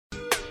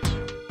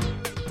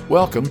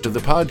Welcome to the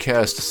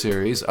podcast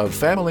series of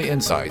Family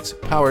Insights,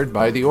 powered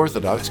by the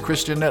Orthodox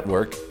Christian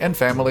Network and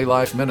Family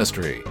Life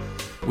Ministry.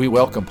 We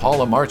welcome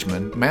Paula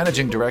Marchman,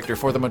 Managing Director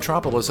for the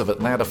Metropolis of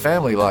Atlanta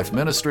Family Life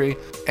Ministry,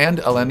 and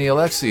Eleni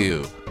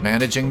Alexiou,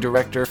 Managing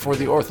Director for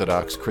the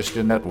Orthodox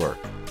Christian Network.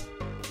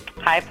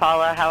 Hi,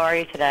 Paula. How are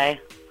you today?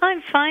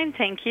 I'm fine,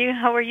 thank you.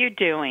 How are you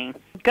doing?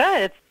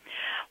 Good.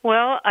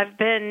 Well, I've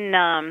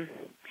been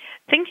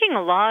thinking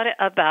a lot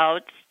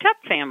about step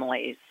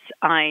families.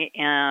 I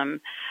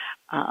am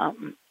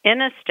in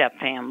a step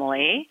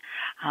family.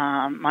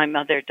 My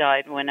mother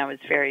died when I was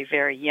very,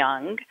 very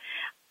young,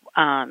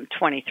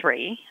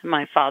 23.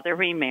 My father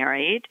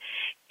remarried,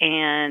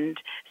 and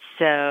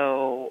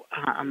so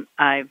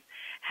I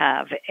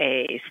have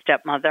a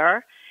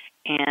stepmother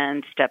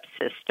and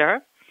stepsister.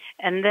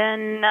 And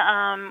then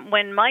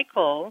when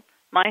Michael,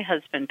 my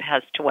husband,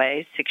 passed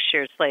away 6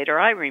 years later,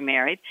 I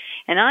remarried,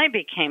 and I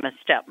became a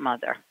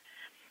stepmother.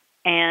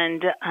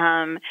 And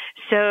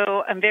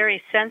so I'm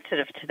very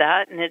sensitive to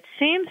that. And it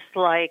seems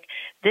like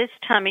this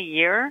time of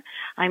year,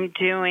 I'm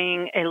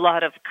doing a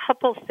lot of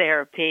couple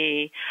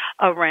therapy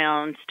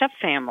around step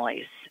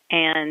families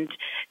and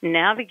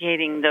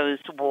navigating those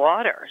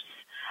waters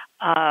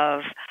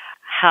of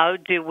how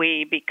do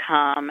we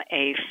become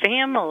a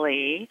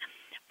family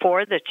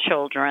for the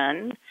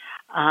children,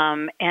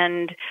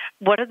 and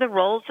what are the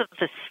roles of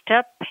the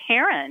step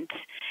parent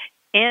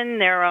in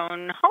their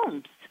own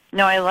homes.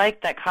 No, I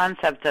like that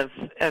concept of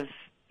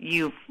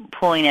you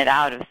pulling it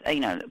out of,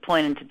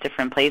 pulling into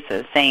different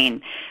places,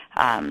 saying,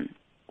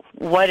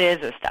 what is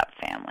a step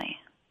family,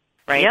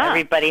 right? Yeah.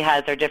 Everybody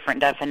has their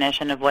different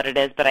definition of what it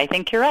is, but I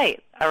think you're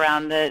right.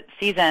 Around the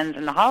seasons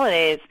and the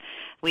holidays,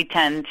 we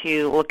tend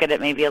to look at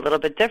it maybe a little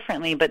bit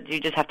differently, but you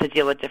just have to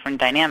deal with different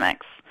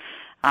dynamics.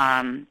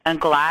 I'm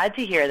glad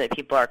to hear that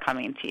people are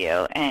coming to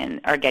you and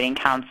are getting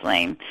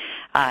counseling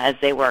as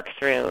they work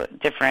through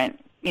different,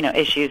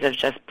 issues of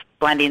just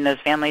blending those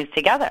families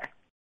together.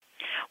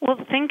 Well,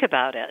 think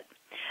about it.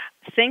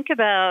 Think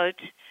about,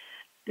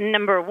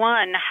 number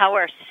one, how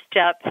are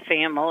step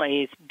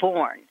families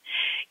born?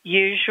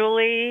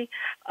 Usually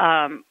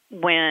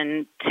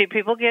when two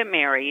people get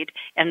married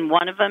and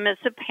one of them is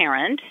a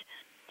parent,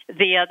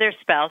 the other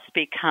spouse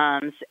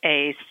becomes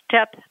a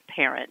step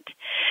parent.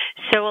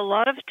 So a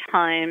lot of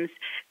times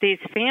these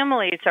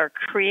families are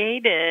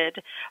created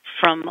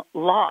from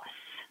loss.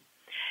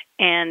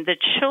 And the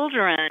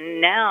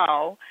children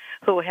now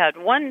who had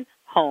one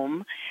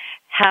home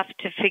have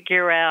to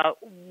figure out,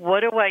 what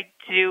do I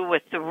do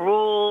with the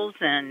rules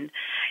and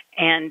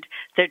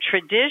the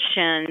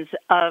traditions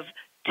of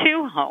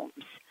two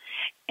homes?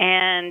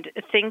 And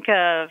think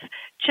of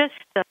just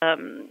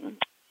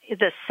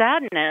the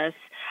sadness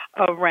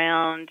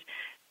around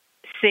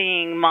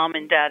seeing mom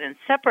and dad in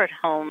separate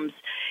homes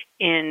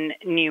in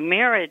new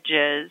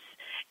marriages,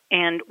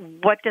 and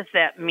what does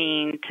that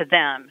mean to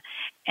them?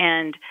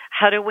 And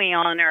how do we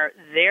honor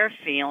their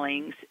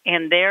feelings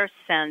and their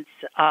sense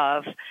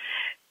of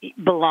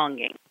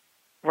belonging,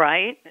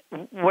 right?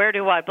 Where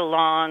do I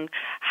belong?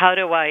 How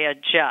do I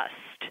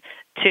adjust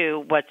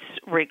to what's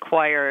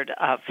required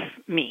of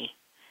me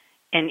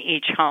in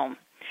each home?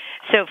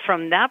 So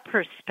from that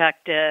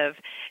perspective,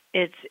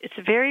 it's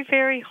very,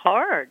 very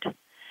hard.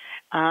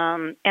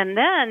 And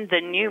then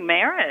the new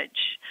marriage,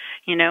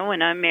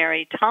 when I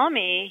married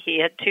Tommy, he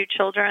had 2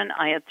 children,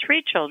 I had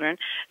 3 children,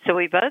 so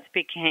we both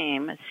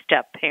became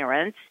step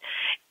parents.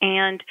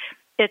 And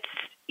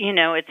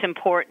it's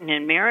important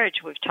in marriage.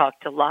 We've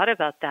talked a lot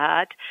about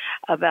that,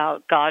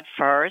 about God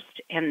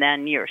first and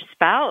then your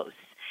spouse.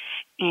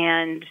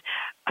 And,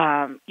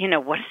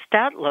 what does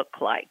that look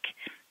like?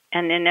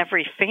 And in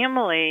every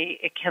family,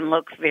 it can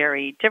look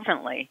very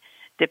differently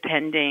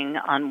depending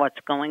on what's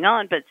going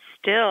on. But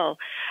still,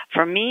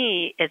 for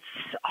me, it's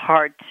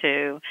hard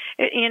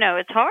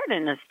it's hard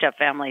in a step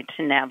family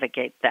to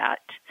navigate that.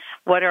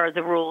 What are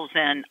the rules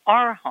in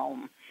our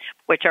home,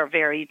 which are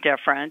very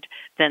different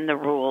than the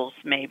rules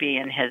maybe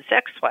in his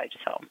ex-wife's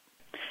home?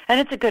 And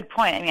it's a good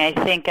point. I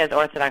think as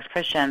Orthodox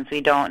Christians, we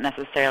don't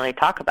necessarily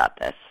talk about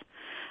this.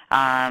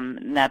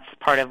 And that's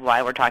part of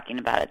why we're talking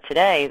about it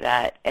today,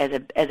 that as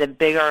a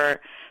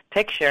bigger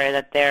picture,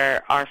 that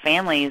there are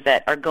families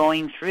that are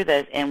going through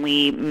this, and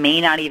we may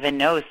not even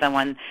know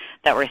someone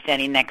that we're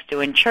standing next to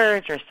in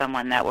church or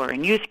someone that we're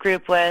in youth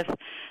group with,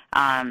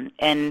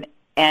 and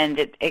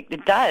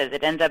it does.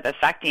 It ends up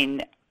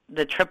affecting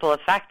the triple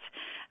effect.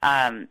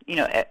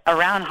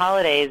 Around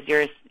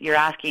holidays, you're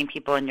asking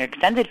people in your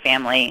extended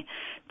family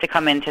to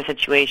come into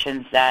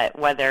situations that,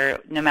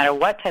 no matter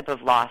what type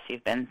of loss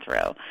you've been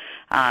through,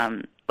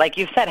 like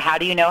you've said, how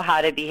do you know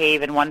how to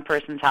behave in one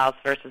person's house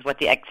versus what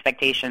the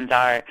expectations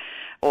are,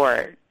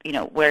 or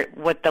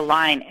what the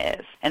line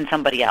is in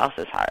somebody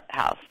else's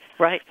house?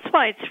 Right. That's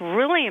why it's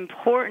really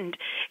important,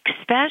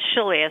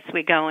 especially as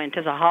we go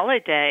into the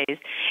holidays,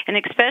 and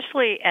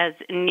especially as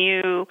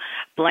new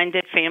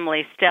blended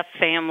families, step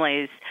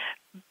families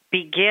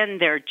begin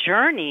their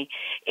journey,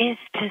 is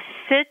to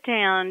sit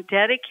down,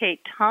 dedicate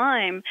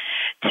time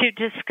to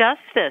discuss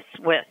this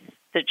with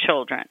the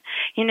children.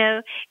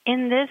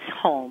 In this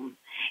home,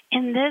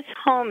 in this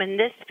home, in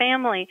this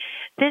family,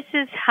 this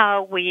is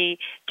how we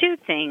do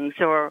things,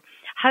 or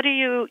how do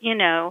you,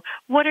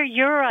 what are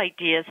your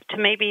ideas to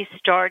maybe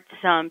start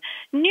some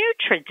new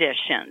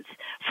traditions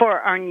for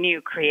our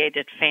new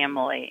created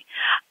family?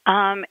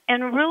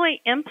 And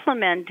really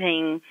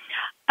implementing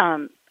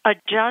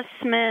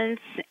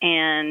adjustments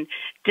and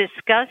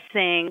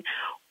discussing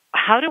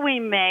how do we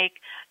make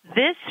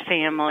this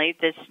family,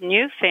 this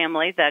new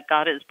family that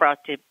God has brought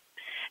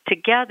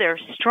together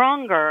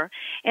stronger,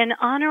 and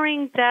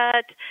honoring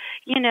that,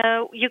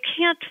 you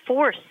can't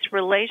force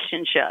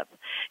relationship.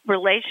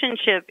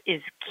 Relationship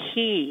is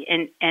key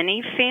in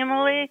any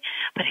family,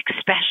 but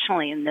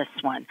especially in this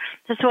one.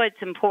 That's why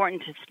it's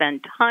important to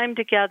spend time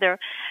together,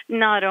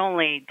 not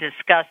only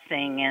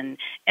discussing and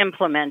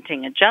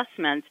implementing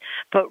adjustments,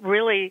 but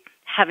really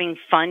having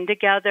fun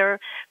together,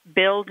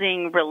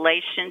 building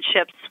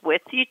relationships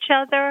with each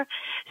other,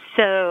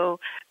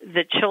 so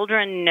the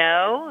children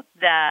know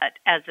that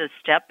as a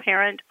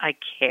step-parent, I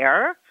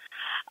care.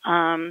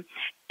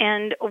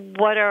 And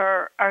what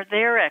are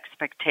their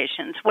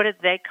expectations? What are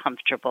they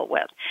comfortable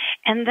with?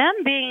 And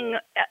them being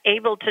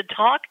able to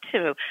talk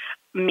to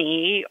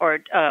me or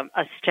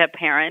a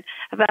step-parent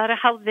about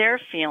how they're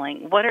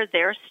feeling. What are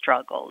their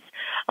struggles?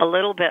 A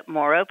little bit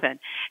more open.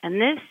 And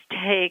this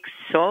takes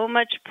so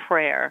much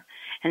prayer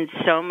and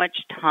so much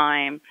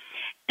time.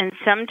 And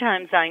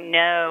sometimes I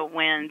know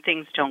when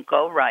things don't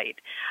go right,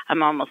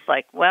 I'm almost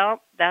like,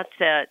 well, that's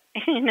it.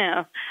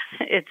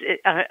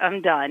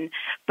 I'm done.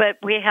 But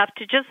we have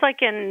to, just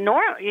like I don't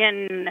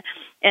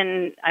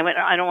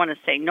want to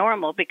say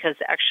normal, because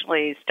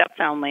actually step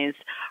families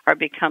are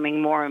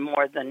becoming more and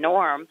more the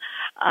norm.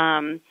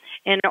 In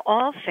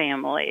all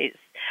families,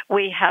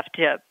 we have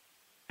to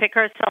pick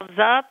ourselves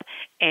up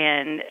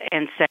and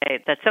say,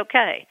 that's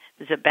okay.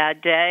 It was a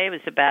bad day. It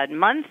was a bad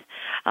month.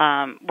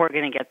 We're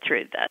going to get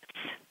through this,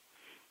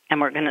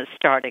 and we're going to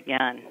start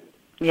again.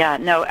 Yeah,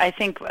 no, I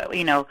think,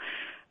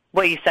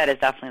 what you said is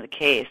definitely the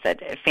case,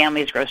 that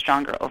families grow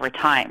stronger over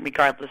time,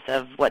 regardless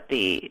of what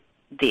the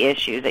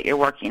issues that you're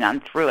working on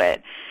through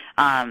it.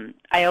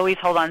 I always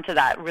hold on to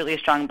that really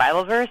strong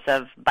Bible verse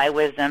of, by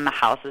wisdom a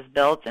house is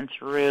built, and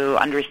through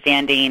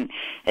understanding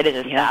it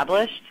is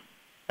established.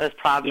 Those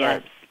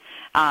Proverbs.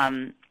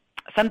 Yes.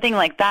 Something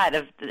like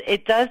that.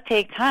 It does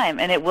take time,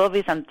 and it will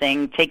be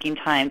something taking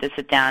time to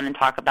sit down and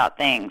talk about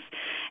things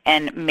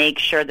and make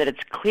sure that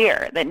it's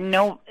clear that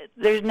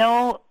there's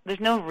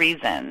no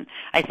reason,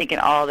 I think, in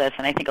all of this,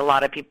 and I think a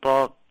lot of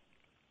people,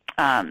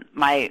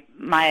 my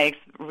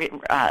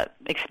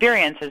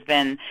experience has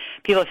been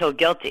people feel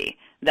guilty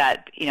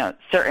that,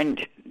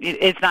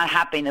 it's not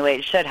happening the way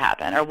it should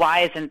happen, or why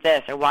isn't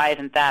this, or why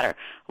isn't that, or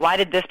why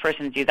did this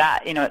person do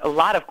that? A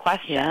lot of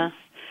questions. Yeah.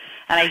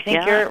 And I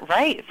think you're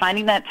right,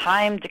 finding that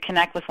time to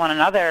connect with one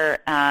another,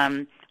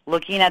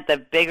 looking at the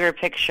bigger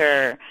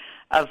picture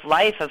of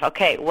life of,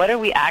 okay, what are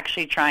we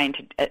actually trying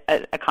to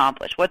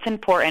accomplish? What's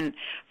important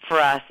for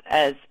us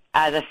as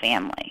a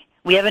family?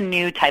 We have a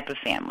new type of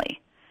family.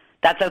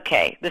 That's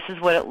okay. This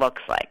is what it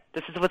looks like.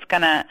 This is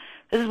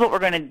what we're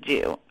going to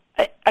do.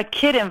 A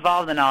kid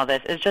involved in all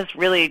this is just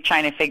really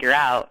trying to figure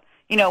out,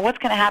 what's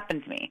going to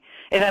happen to me?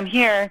 If I'm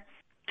here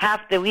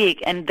half the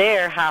week and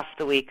there half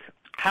the week,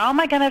 how am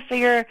I going to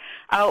figure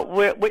out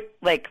where,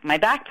 like my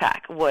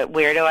backpack?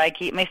 Where do I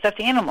keep my stuffed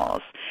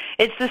animals?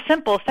 It's the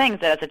simple things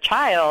that as a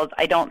child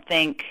I don't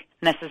think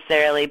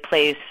necessarily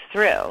plays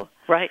through.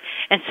 Right.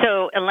 And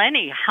so,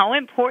 Eleni, how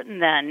important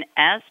then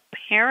as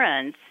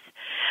parents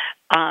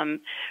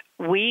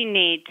we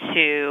need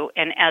to,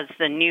 and as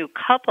the new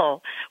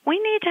couple, we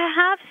need to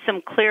have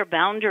some clear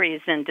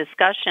boundaries and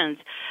discussions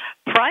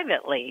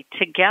privately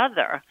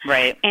together.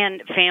 Right.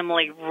 And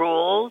family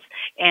rules.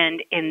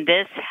 And in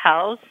this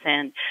house,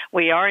 and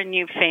we are a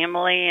new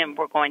family, and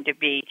we're going to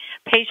be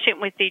patient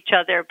with each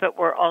other, but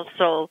we're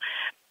also,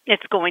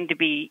 it's going to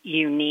be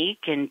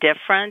unique and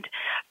different.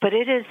 But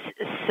it is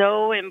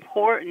so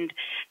important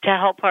to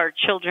help our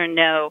children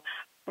know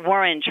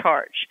we're in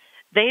charge.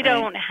 They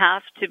don't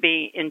have to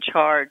be in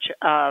charge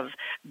of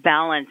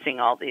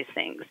balancing all these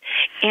things.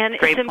 And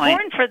it's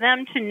important for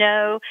them to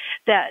know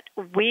that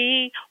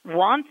we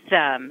want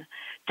them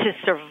to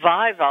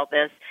survive all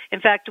this.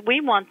 In fact,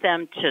 we want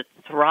them to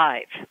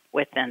thrive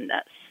within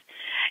this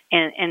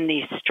and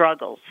these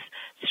struggles.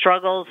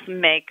 Struggles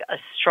make us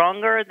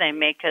stronger. They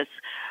make us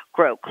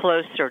grow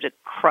closer to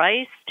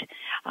Christ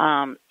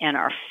and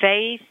our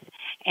faith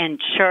and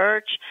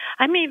church.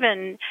 I'm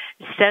even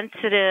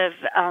sensitive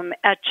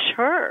at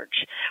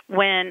church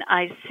when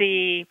I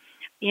see,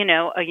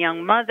 a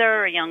young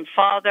mother, a young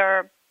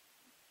father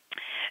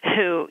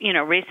who,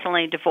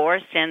 recently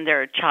divorced and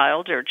their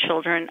child or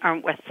children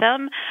aren't with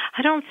them.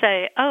 I don't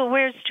say, oh,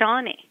 where's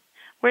Johnny?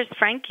 Where's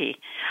Frankie?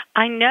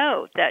 I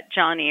know that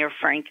Johnny or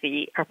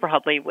Frankie are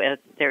probably with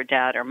their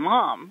dad or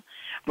mom,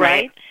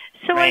 right?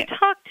 So I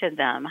talk to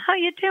them, how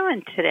you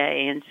doing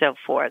today, and so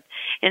forth,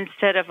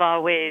 instead of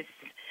always,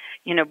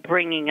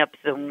 bringing up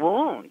the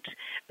wound,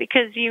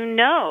 because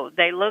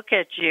they look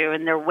at you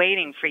and they're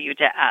waiting for you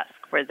to ask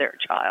where their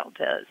child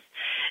is.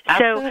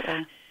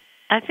 Absolutely.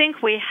 I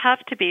think we have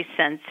to be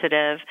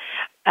sensitive,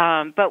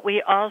 but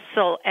we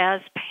also,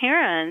 as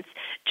parents,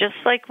 just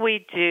like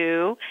we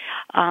do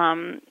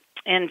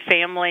in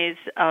families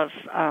of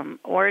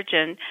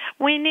origin,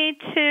 we need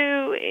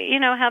to,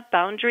 have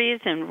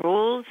boundaries and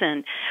rules,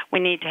 and we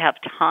need to have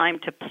time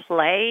to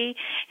play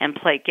and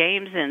play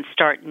games and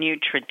start new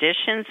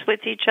traditions with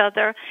each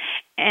other.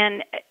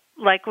 And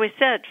like we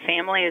said,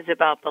 family is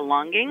about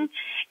belonging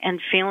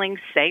and feeling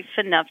safe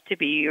enough to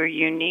be your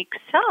unique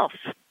self,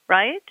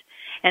 right?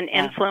 And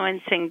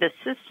influencing the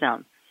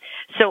system.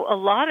 So a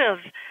lot of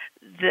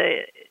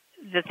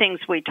the things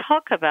we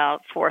talk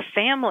about for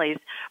families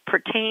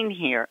pertain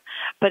here,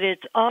 but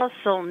it's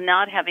also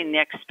not having the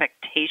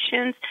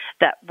expectations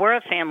that we're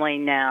a family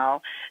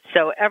now,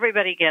 so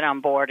everybody get on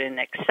board and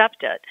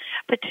accept it.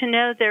 But to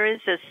know there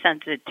is a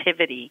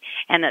sensitivity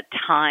and a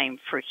time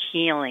for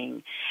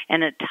healing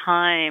and a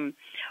time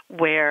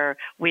where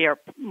we are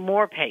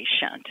more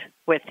patient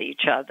with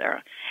each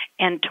other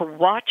and to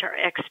watch our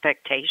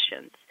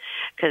expectations.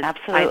 Because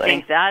I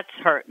think that's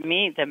hurt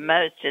me the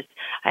most is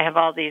I have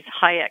all these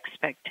high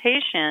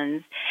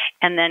expectations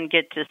and then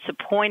get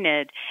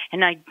disappointed,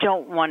 and I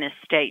don't want to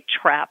stay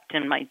trapped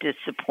in my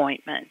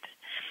disappointment.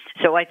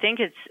 So I think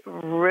it's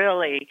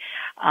really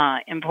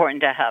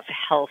important to have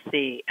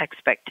healthy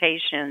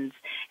expectations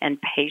and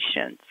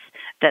patience,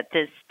 that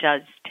this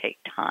does take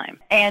time.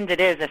 And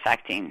it is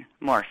affecting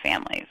more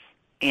families.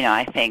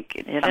 I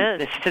think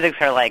the statistics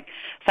are like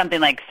something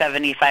like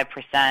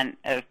 75%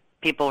 of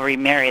people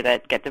remarry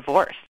that get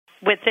divorced.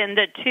 Within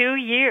the 2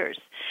 years.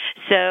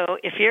 So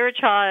if you're a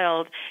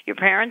child, your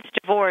parents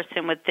divorce,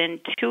 and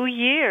within 2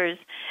 years,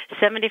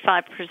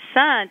 75%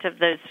 of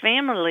those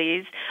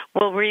families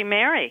will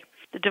remarry.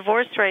 The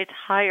divorce rate's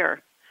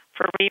higher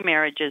for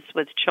remarriages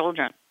with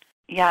children.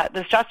 Yeah,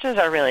 the stressors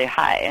are really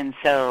high, and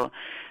so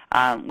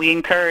we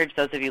encourage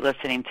those of you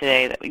listening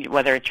today, that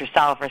whether it's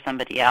yourself or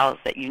somebody else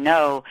that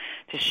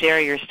to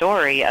share your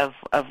story of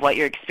what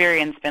your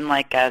experience been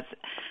like as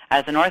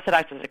an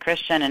Orthodox, as a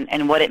Christian,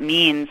 and what it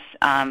means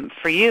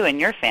for you and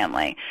your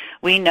family.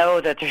 We know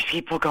that there's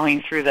people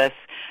going through this.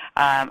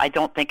 I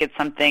don't think it's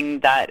something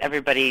that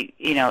everybody,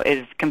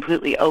 is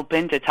completely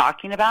open to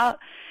talking about.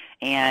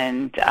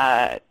 And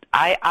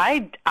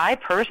I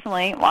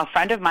personally, a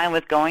friend of mine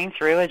was going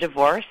through a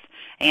divorce,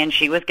 and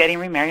she was getting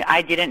remarried.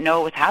 I didn't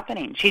know what was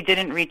happening. She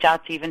didn't reach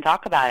out to even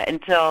talk about it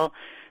until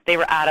they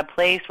were at a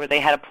place where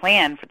they had a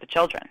plan for the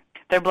children.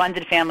 Their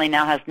blended family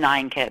now has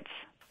 9 kids.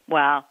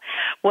 Wow.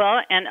 Well,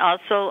 and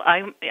also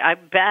I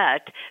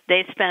bet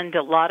they spend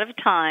a lot of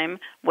time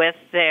with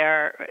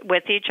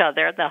each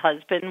other, the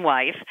husband and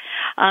wife,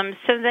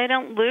 so they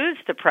don't lose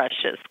the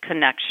precious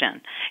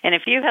connection. And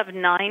if you have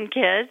 9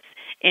 kids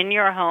in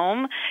your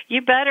home,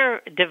 you better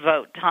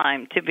devote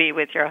time to be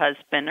with your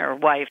husband or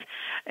wife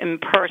in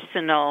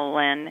personal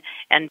and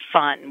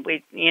fun.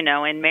 We,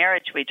 in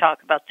marriage, we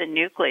talk about the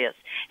nucleus,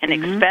 and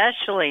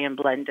especially in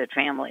blended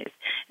families,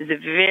 is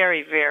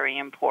very, very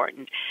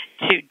important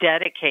to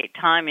dedicate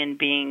time in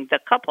being the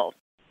couple.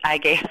 I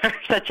gave her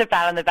such a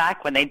pat on the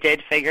back when they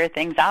did figure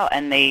things out,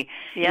 and the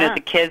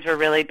kids were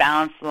really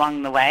balanced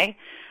along the way.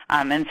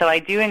 And so I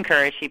do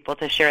encourage people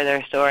to share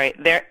their story.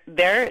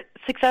 Their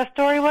success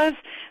story was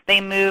they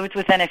moved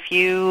within a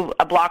few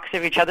blocks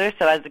of each other,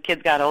 so as the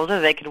kids got older,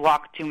 they could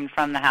walk to and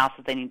from the house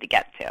that they need to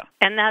get to.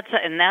 And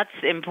that's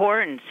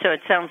important. So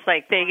it sounds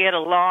like they get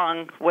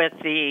along with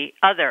the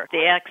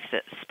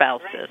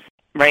ex-spouses.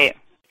 Right.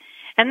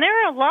 And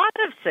there are a lot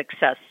of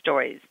success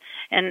stories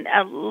and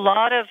a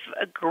lot of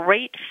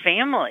great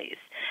families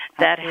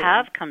that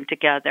have come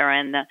together,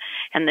 and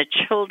the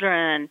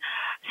children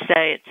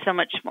say it's so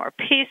much more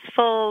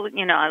peaceful.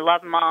 I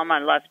love Mom, I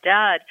love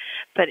Dad,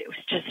 but it was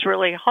just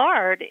really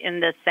hard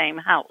in the same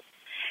house.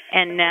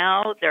 And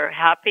now they're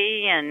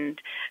happy, and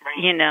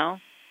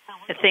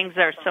things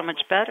are so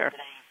much better.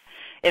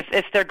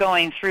 If they're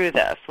going through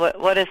this,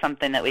 what is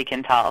something that we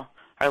can tell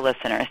our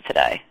listeners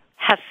today?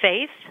 Have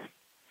faith.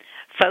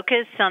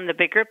 Focus on the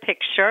bigger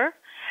picture,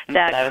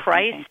 that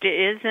Christ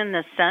is in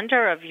the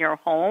center of your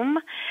home.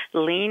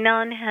 Lean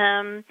on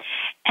Him.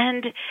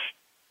 And,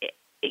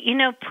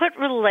 put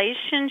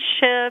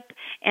relationship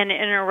and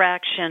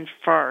interaction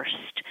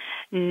first.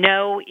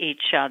 Know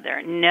each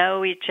other.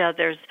 Know each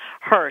other's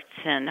hurts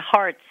and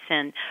hearts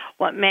and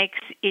what makes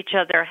each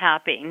other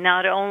happy,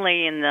 not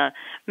only in the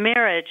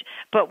marriage,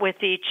 but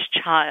with each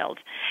child.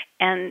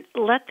 And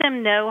let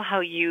them know how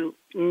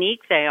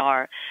unique they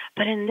are.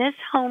 But in this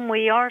home,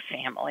 we are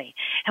family,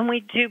 and we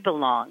do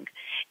belong.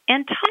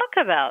 And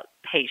talk about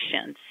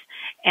patience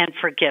and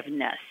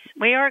forgiveness.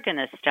 We are going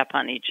to step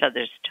on each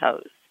other's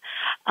toes.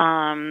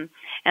 And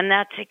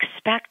that's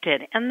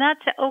expected, and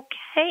that's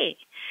okay.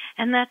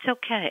 And that's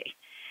okay.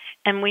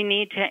 And we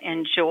need to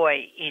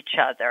enjoy each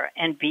other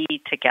and be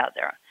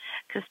together,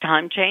 because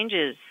time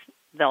changes.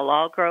 They'll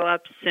all grow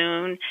up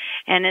soon,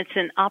 and it's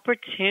an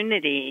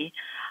opportunity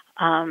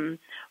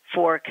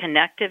for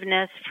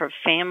connectiveness, for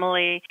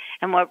family,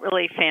 and what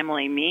really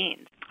family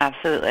means.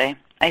 Absolutely.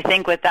 I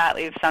think with that,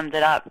 we've summed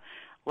it up.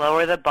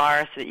 Lower the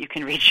bar so that you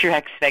can reach your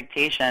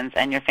expectations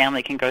and your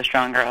family can grow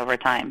stronger over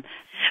time.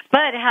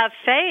 But have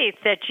faith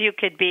that you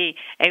could be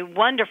a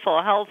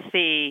wonderful,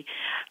 healthy,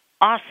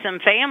 awesome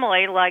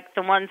family like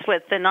the ones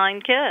with the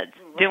 9 kids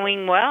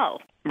doing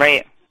well.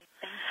 Right.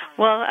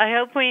 Well, I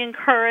hope we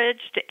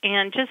encouraged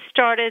and just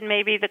started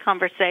maybe the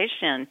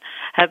conversation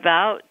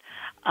about,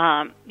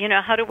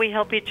 how do we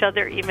help each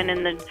other even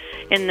in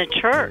the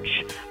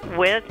church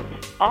with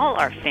all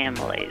our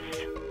families.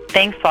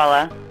 Thanks,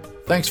 Paula.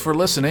 Thanks for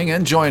listening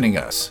and joining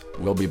us.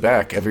 We'll be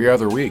back every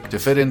other week to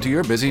fit into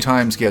your busy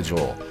time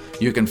schedule.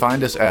 You can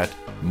find us at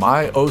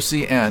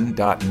myocn.net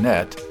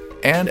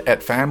and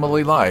at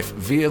Family Life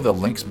via the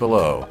links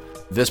below.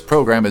 This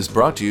program is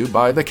brought to you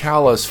by the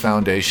Callis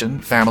Foundation,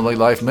 Family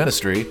Life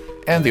Ministry,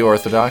 and the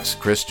Orthodox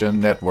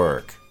Christian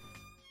Network.